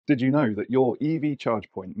Did you know that your EV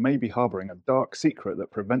charge point may be harbouring a dark secret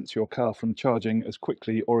that prevents your car from charging as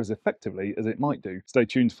quickly or as effectively as it might do? Stay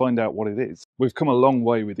tuned to find out what it is. We've come a long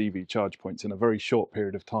way with EV charge points in a very short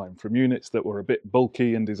period of time. From units that were a bit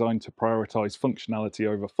bulky and designed to prioritise functionality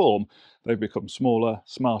over form, they've become smaller,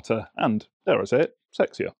 smarter and, dare I say it,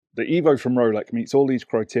 sexier. The EVO from Rolec meets all these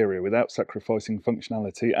criteria without sacrificing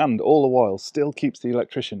functionality and all the while still keeps the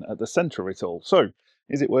electrician at the centre of it all. So,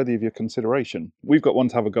 is it worthy of your consideration? We've got one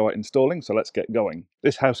to have a go at installing, so let's get going.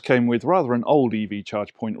 This house came with rather an old EV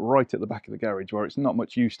charge point right at the back of the garage where it's not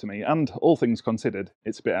much use to me, and all things considered,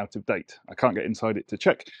 it's a bit out of date. I can't get inside it to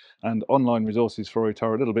check, and online resources for it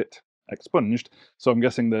are a little bit expunged, so I'm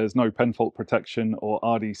guessing there's no pen fault protection or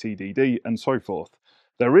RDCDD and so forth.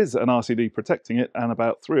 There is an RCD protecting it and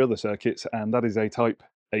about 3 other circuits, and that is a Type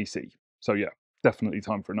AC. So yeah, definitely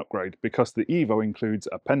time for an upgrade, because the EVO includes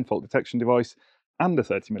a pen fault detection device and a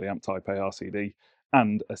 30mA Type A RCD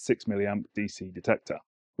and a 6mA DC detector.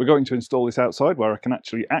 We're going to install this outside where I can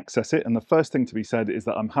actually access it, and the first thing to be said is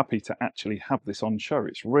that I'm happy to actually have this on show.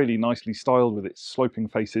 It's really nicely styled with its sloping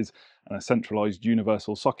faces and a centralised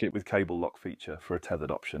universal socket with cable lock feature for a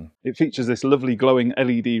tethered option. It features this lovely glowing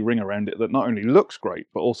LED ring around it that not only looks great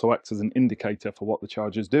but also acts as an indicator for what the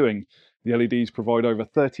charger's doing. The LEDs provide over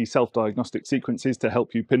 30 self-diagnostic sequences to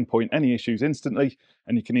help you pinpoint any issues instantly,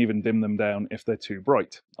 and you can even dim them down if they're too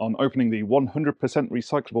bright. On opening the 100%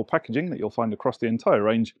 recyclable packaging that you'll find across the entire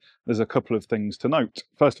range, there's a couple of things to note.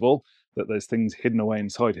 First of all, that there's things hidden away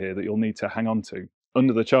inside here that you'll need to hang on to.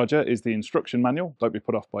 Under the charger is the instruction manual. Don't be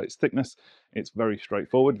put off by its thickness. It's very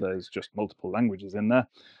straightforward. There's just multiple languages in there.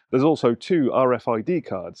 There's also 2 RFID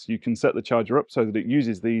cards. You can set the charger up so that it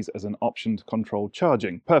uses these as an option to control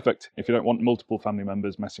charging. Perfect if you don't want multiple family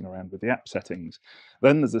members messing around with the app settings.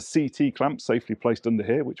 Then there's a CT clamp safely placed under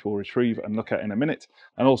here, which we'll retrieve and look at in a minute,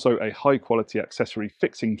 and also a high quality accessory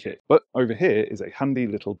fixing kit. But over here is a handy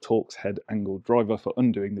little Torx head angled driver for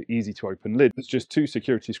undoing the easy to open lid. There's just 2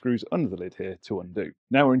 security screws under the lid here to undo.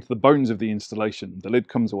 Now we're into the bones of the installation. The lid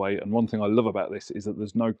comes away, and one thing I love about this is that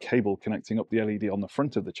there's no cable connecting up the LED on the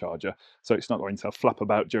front of the charger, so it's not going to flap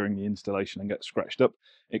about during the installation and get scratched up.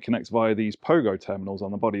 It connects via these pogo terminals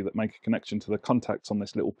on the body that make a connection to the contacts on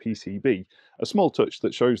this little PCB, a small touch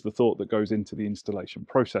that shows the thought that goes into the installation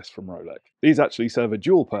process from Rolec. These actually serve a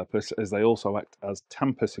dual purpose, as they also act as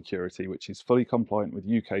tamper security, which is fully compliant with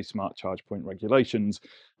UK smart charge point regulations.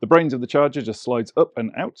 The brains of the charger just slides up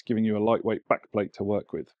and out, giving you a lightweight backplate to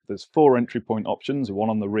work with. There's 4 entry point options, one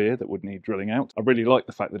on the rear that would need drilling out. I really like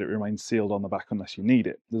the fact that it remains sealed on the back unless you need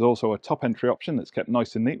it. There's also a top entry option that's kept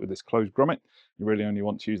nice and neat with this closed grommet. You really only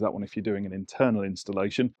want to use that one if you're doing an internal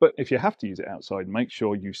installation, but if you have to use it outside, make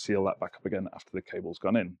sure you seal that back up again after the cable's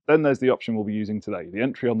gone in. Then there's the option we'll be using today, the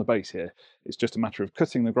entry on the base here. It's just a matter of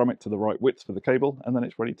cutting the grommet to the right width for the cable, and then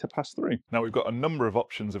it's ready to pass through. Now we've got a number of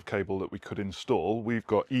options of cable that we could install. We've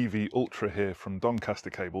got EV Ultra here from Doncaster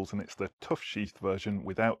Cables, and it's the tough sheath version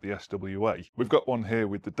without the SWA. We've got one here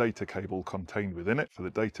with the data cable contained within it for the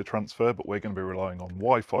data transfer, but we're going to be relying on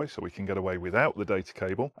Wi-Fi, so we can get away without the data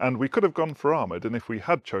cable. And we could have gone for armoured, and if we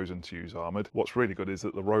had chosen to use armoured, what's really good is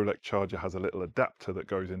that the Rolec charger has a little adapter that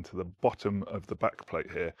goes into the bottom of the back plate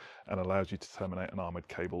here and allows you to terminate an armoured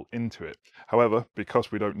cable into it. However,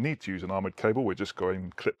 because we don't need to use an armoured cable, we're just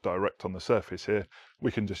going clip direct on the surface here,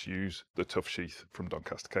 we can just use the tough sheath from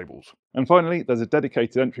Doncaster Cables. And finally, there's a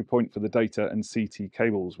dedicated entry point for the data and CT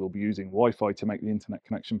cables. We'll be using Wi-Fi to make the internet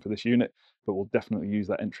connection for this unit, but we'll definitely use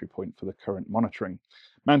that entry point for the current monitoring.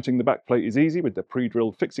 Mounting the back plate is easy with the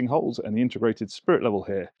pre-drilled fixing holes and the integrated spirit level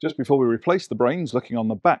here. Just before we replace the brains, looking on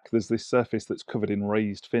the back, there's this surface that's covered in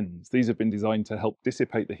raised fins. These have been designed to help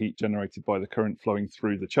dissipate the heat generated by the current flowing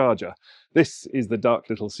through the charger. This is the dark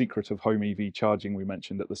little secret of home EV charging we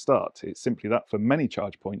mentioned at the start. It's simply that for many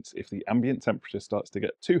charge points, if the ambient temperature starts to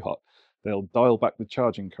get too hot, they'll dial back the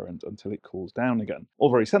charging current until it cools down again.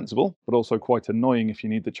 All very sensible, but also quite annoying if you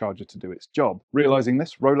need the charger to do its job. Realising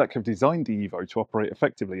this, Rolec have designed the EVO to operate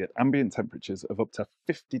effectively at ambient temperatures of up to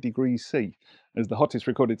 50 degrees C. As the hottest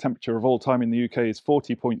recorded temperature of all time in the UK is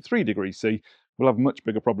 40.3 degrees C, we'll have much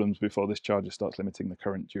bigger problems before this charger starts limiting the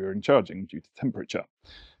current during charging due to temperature.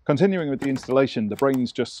 Continuing with the installation, the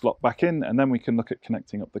brains just slot back in, and then we can look at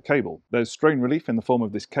connecting up the cable. There's strain relief in the form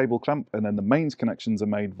of this cable clamp, and then the mains connections are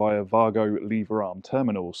made via Vargo lever arm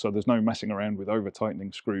terminals, so there's no messing around with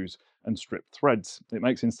over-tightening screws and stripped threads. It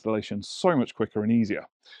makes installation so much quicker and easier.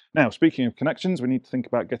 Now, speaking of connections, we need to think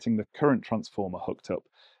about getting the current transformer hooked up.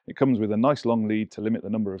 It comes with a nice long lead to limit the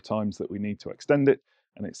number of times that we need to extend it,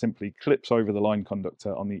 and it simply clips over the line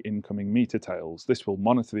conductor on the incoming meter tails. This will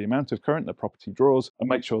monitor the amount of current the property draws and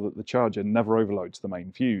make sure that the charger never overloads the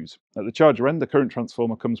main fuse. At the charger end, the current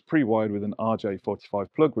transformer comes pre-wired with an RJ45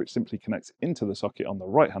 plug, which simply connects into the socket on the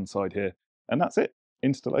right hand side here, and that's it.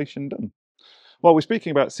 Installation done. While we're speaking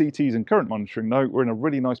about CTs and current monitoring though, we're in a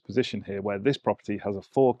really nice position here where this property has a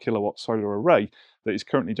 4 kilowatt solar array that is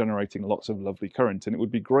currently generating lots of lovely current, and it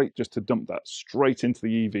would be great just to dump that straight into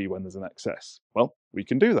the EV when there's an excess. Well, we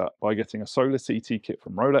can do that by getting a solar CT kit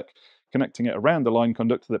from Rolec, connecting it around the line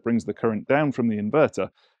conductor that brings the current down from the inverter,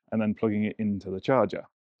 and then plugging it into the charger.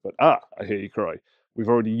 But I hear you cry. We've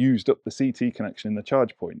already used up the CT connection in the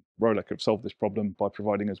charge point. Rolec have solved this problem by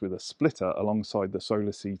providing us with a splitter alongside the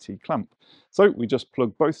solar CT clamp. So we just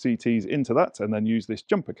plug both CTs into that and then use this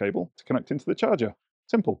jumper cable to connect into the charger.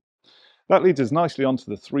 Simple. That leads us nicely onto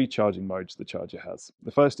the 3 charging modes the charger has.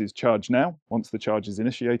 The first is charge now. Once the charge is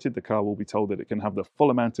initiated, the car will be told that it can have the full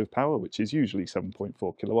amount of power, which is usually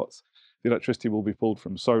 7.4 kilowatts. The electricity will be pulled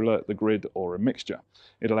from solar, the grid, or a mixture.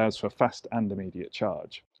 It allows for fast and immediate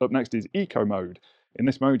charge. Up next is eco mode. In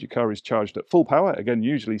this mode, your car is charged at full power, again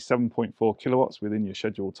usually 7.4 kilowatts within your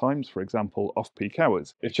scheduled times, for example off-peak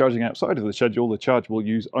hours. If charging outside of the schedule, the charge will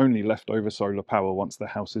use only leftover solar power once the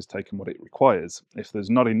house has taken what it requires. If there's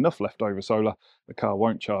not enough leftover solar, the car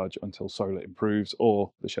won't charge until solar improves or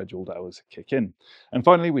the scheduled hours kick in. And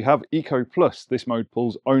finally, we have Eco Plus. This mode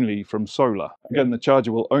pulls only from solar. Again, the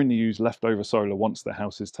charger will only use leftover solar once the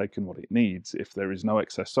house has taken what it needs. If there is no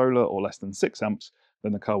excess solar or less than 6 amps,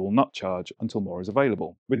 then the car will not charge until more is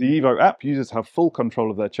available. With the EVO app, users have full control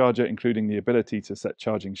of their charger, including the ability to set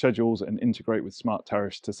charging schedules and integrate with smart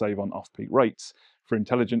tariffs to save on off-peak rates. For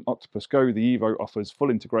Intelligent Octopus Go, the EVO offers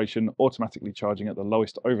full integration, automatically charging at the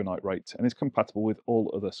lowest overnight rate, and is compatible with all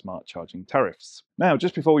other smart charging tariffs. Now,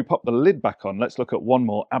 just before we pop the lid back on, let's look at one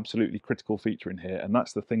more absolutely critical feature in here, and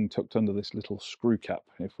that's the thing tucked under this little screw cap.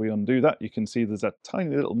 If we undo that, you can see there's a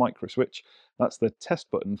tiny little micro switch. That's the test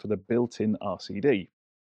button for the built-in RCD.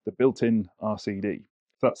 The built-in RCD.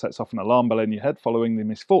 That sets off an alarm bell in your head following the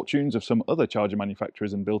misfortunes of some other charger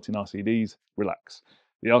manufacturers and built-in RCDs. Relax.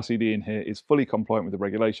 The RCD in here is fully compliant with the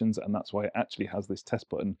regulations, and that's why it actually has this test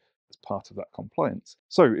button as part of that compliance.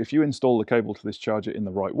 So if you install the cable to this charger in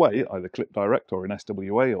the right way, either clip direct or in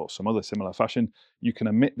SWA or some other similar fashion, you can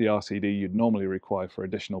omit the RCD you'd normally require for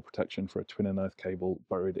additional protection for a twin and earth cable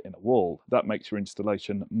buried in a wall. That makes your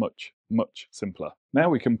installation much, much simpler. Now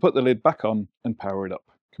we can put the lid back on and power it up.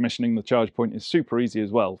 Commissioning the charge point is super easy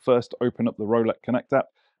as well. First, open up the Rolec Connect app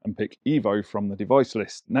and pick EVO from the device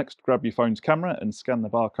list. Next, grab your phone's camera and scan the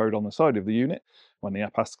barcode on the side of the unit. When the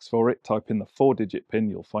app asks for it, type in the 4-digit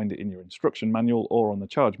PIN. You'll find it in your instruction manual or on the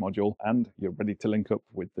charge module, and you're ready to link up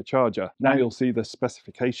with the charger. Now you'll see the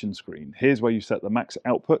specification screen. Here's where you set the max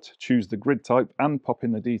output, choose the grid type, and pop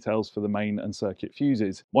in the details for the main and circuit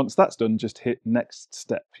fuses. Once that's done, just hit next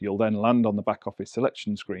step. You'll then land on the back office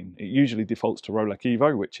selection screen. It usually defaults to Rolec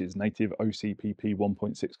EVO, which is native OCPP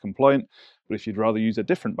 1.6 compliant, but if you'd rather use a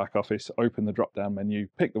different back office, open the drop-down menu,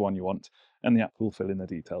 pick the one you want, and the app will fill in the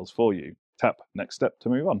details for you. Tap next step to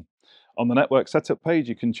move on. On the network setup page,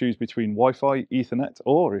 you can choose between Wi-Fi, Ethernet,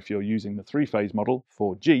 or if you're using the 3-phase model,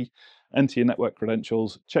 4G, enter your network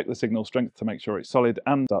credentials, check the signal strength to make sure it's solid,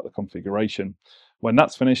 and start the configuration. When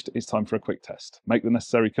that's finished, it's time for a quick test. Make the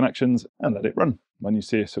necessary connections and let it run. When you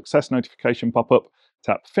see a success notification pop up,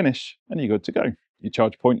 tap finish and you're good to go. Your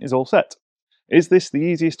charge point is all set. Is this the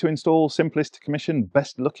easiest to install, simplest to commission,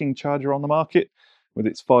 best looking charger on the market? With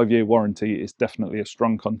its 5-year warranty, it's definitely a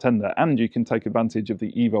strong contender, and you can take advantage of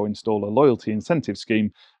the EVO Installer Loyalty Incentive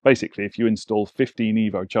Scheme. Basically, if you install 15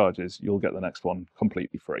 EVO chargers, you'll get the next one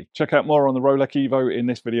completely free. Check out more on the Rolec EVO in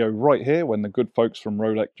this video right here when the good folks from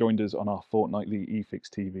Rolec joined us on our fortnightly eFix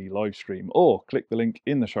TV live stream, or click the link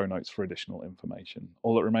in the show notes for additional information.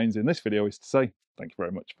 All that remains in this video is to say thank you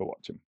very much for watching.